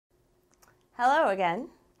Hello again.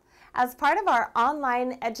 As part of our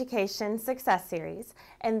online education success series,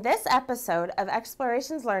 in this episode of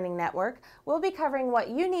Explorations Learning Network, we'll be covering what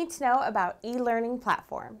you need to know about e-learning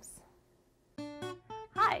platforms.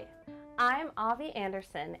 Hi, I'm Avi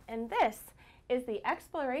Anderson, and this is the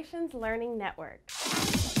Explorations Learning Network.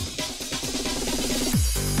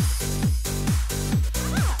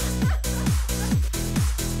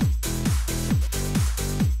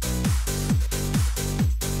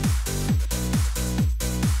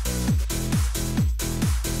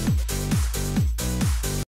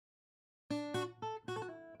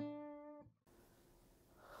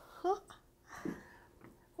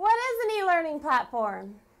 What is an e-learning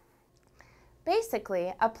platform?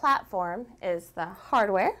 Basically, a platform is the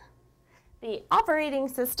hardware, the operating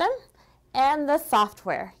system, and the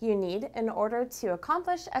software you need in order to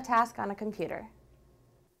accomplish a task on a computer.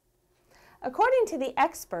 According to the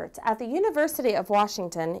experts at the University of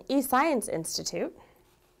Washington eScience Institute,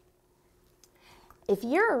 if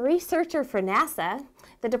you're a researcher for NASA,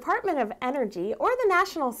 the Department of Energy, or the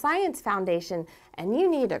National Science Foundation, and you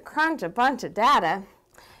need to crunch a bunch of data,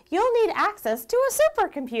 you'll need access to a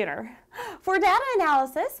supercomputer for data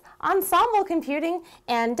analysis, ensemble computing,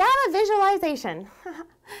 and data visualization.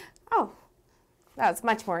 Oh, that's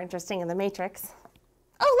much more interesting in the Matrix.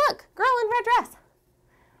 Oh, look, girl in red dress.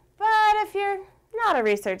 But if you're not a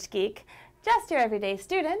research geek, just your everyday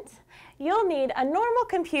student, you'll need a normal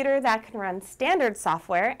computer that can run standard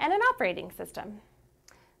software and an operating system.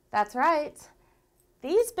 That's right.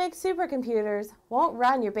 These big supercomputers won't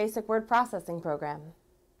run your basic word processing program.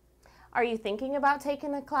 Are you thinking about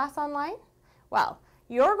taking a class online? Well,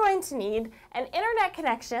 you're going to need an internet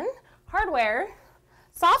connection, hardware,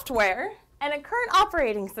 software, and a current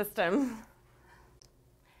operating system.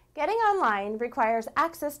 Getting online requires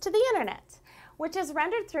access to the internet, which is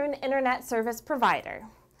rendered through an internet service provider.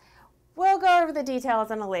 We'll go over the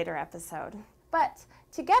details in a later episode. But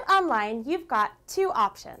to get online, you've got two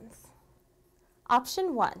options.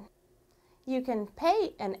 Option 1, you can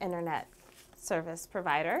pay an internet service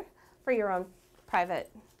provider for your own private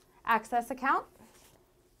access account.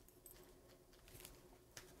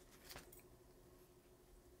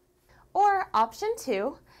 Or option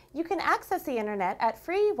 2, you can access the internet at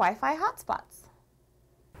free Wi-Fi hotspots.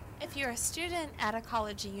 If you're a student at a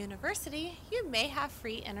college or university, you may have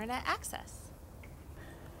free internet access.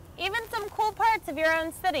 Even some cool parts of your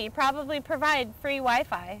own city probably provide free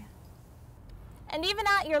Wi-Fi. And even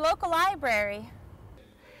at your local library.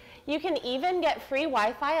 You can even get free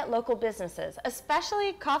Wi-Fi at local businesses,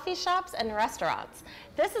 especially coffee shops and restaurants.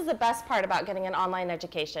 This is the best part about getting an online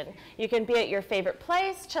education. You can be at your favorite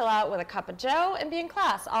place, chill out with a cup of joe, and be in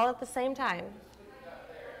class all at the same time.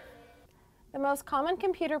 The most common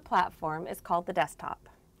computer platform is called the desktop.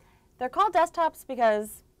 They're called desktops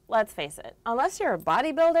because, let's face it, unless you're a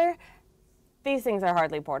bodybuilder, these things are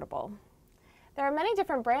hardly portable. There are many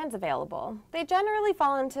different brands available. They generally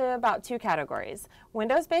fall into about two categories: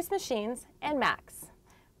 Windows-based machines and Macs.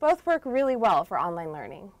 Both work really well for online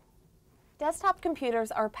learning. Desktop computers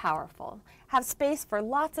are powerful, have space for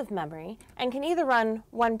lots of memory, and can either run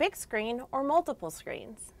one big screen or multiple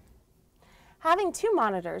screens. Having two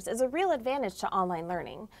monitors is a real advantage to online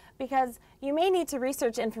learning because you may need to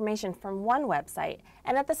research information from one website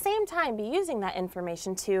and at the same time be using that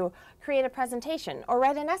information to create a presentation or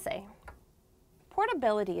write an essay.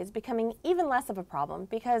 Portability is becoming even less of a problem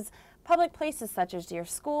because public places such as your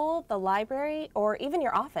school, the library, or even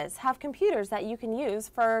your office have computers that you can use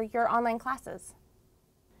for your online classes.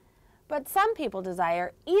 But some people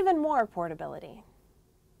desire even more portability.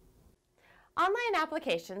 Online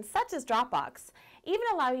applications such as Dropbox even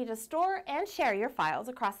allow you to store and share your files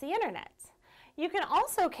across the internet. You can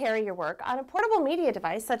also carry your work on a portable media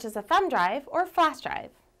device such as a thumb drive or flash drive.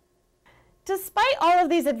 Despite all of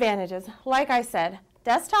these advantages, like I said,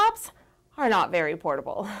 desktops are not very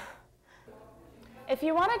portable. If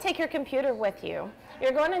you want to take your computer with you,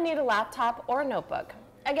 you're going to need a laptop or a notebook.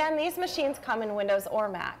 Again, these machines come in Windows or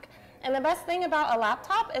Mac. And the best thing about a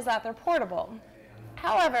laptop is that they're portable.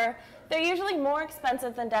 However, they're usually more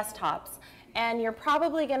expensive than desktops, and you're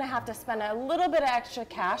probably going to have to spend a little bit of extra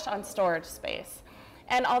cash on storage space.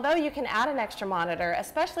 And although you can add an extra monitor,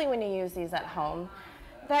 especially when you use these at home,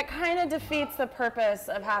 that kind of defeats the purpose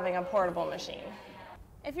of having a portable machine.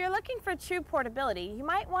 If you're looking for true portability, you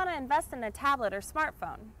might want to invest in a tablet or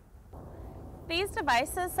smartphone. These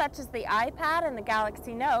devices, such as the iPad and the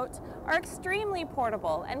Galaxy Note, are extremely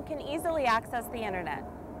portable and can easily access the internet.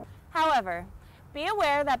 However, be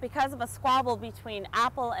aware that because of a squabble between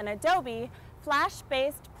Apple and Adobe,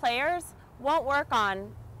 Flash-based players won't work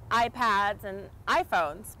on iPads and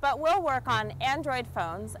iPhones, but will work on Android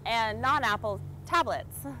phones and non-Apple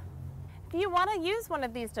tablets. If you want to use one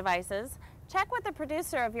of these devices, check with the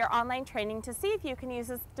producer of your online training to see if you can use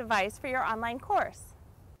this device for your online course.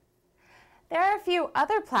 There are a few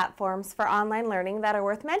other platforms for online learning that are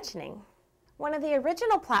worth mentioning. One of the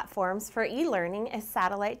original platforms for e-learning is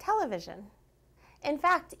satellite television. In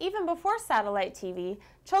fact, even before satellite TV,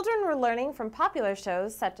 children were learning from popular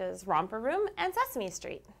shows such as Romper Room and Sesame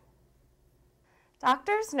Street.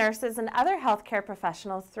 Doctors, nurses, and other healthcare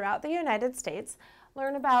professionals throughout the United States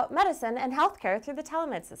learn about medicine and healthcare through the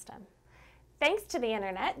telemed system. Thanks to the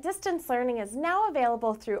internet, distance learning is now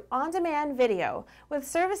available through on-demand video with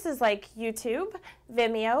services like YouTube,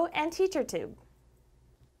 Vimeo, and TeacherTube.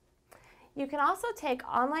 You can also take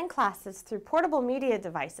online classes through portable media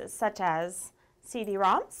devices such as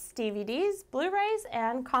CD-ROMs, DVDs, Blu-rays,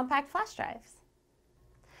 and compact flash drives.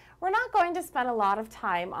 We're not going to spend a lot of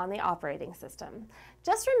time on the operating system.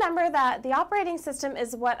 Just remember that the operating system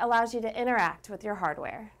is what allows you to interact with your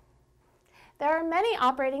hardware. There are many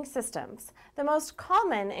operating systems. The most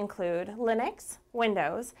common include Linux,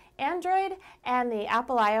 Windows, Android, and the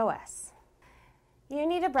Apple iOS. You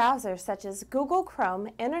need a browser such as Google Chrome,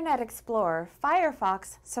 Internet Explorer,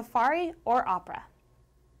 Firefox, Safari, or Opera.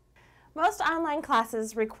 Most online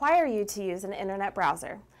classes require you to use an internet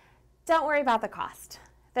browser. Don't worry about the cost.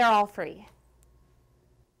 They're all free.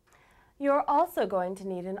 You're also going to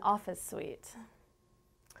need an office suite.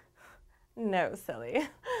 No, silly.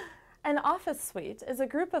 An office suite is a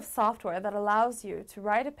group of software that allows you to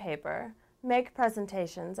write a paper, make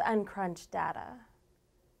presentations, and crunch data.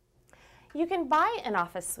 You can buy an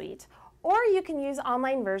office suite, or you can use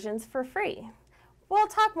online versions for free. We'll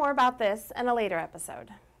talk more about this in a later episode.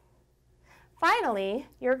 Finally,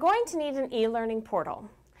 you're going to need an e-learning portal.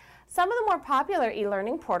 Some of the more popular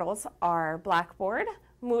e-learning portals are Blackboard,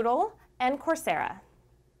 Moodle, and Coursera.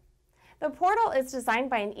 The portal is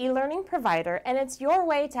designed by an e-learning provider, and it's your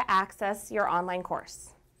way to access your online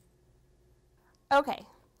course. Okay,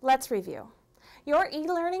 let's review. Your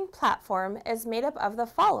e-learning platform is made up of the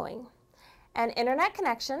following: an internet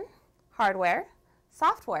connection, hardware,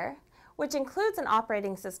 software, which includes an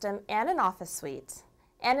operating system and an office suite,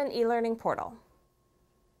 and an e-learning portal.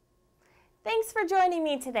 Thanks for joining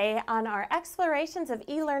me today on our explorations of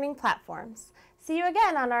e-learning platforms. See you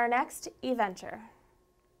again on our next eVenture.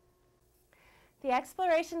 The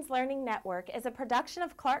Explorations Learning Network is a production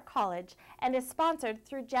of Clark College and is sponsored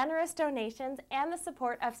through generous donations and the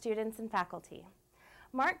support of students and faculty.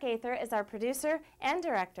 Mark Gaither is our producer and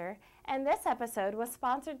director, and this episode was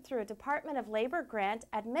sponsored through a Department of Labor grant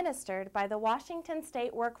administered by the Washington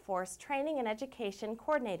State Workforce Training and Education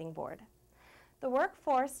Coordinating Board. The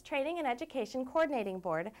Workforce Training and Education Coordinating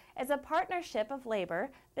Board is a partnership of labor,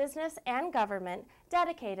 business, and government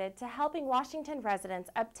dedicated to helping Washington residents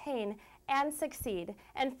obtain and succeed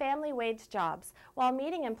in family wage jobs while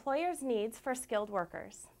meeting employers' needs for skilled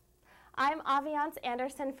workers. I'm Aviance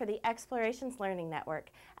Anderson for the Explorations Learning Network,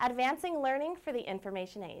 advancing learning for the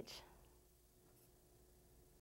information age.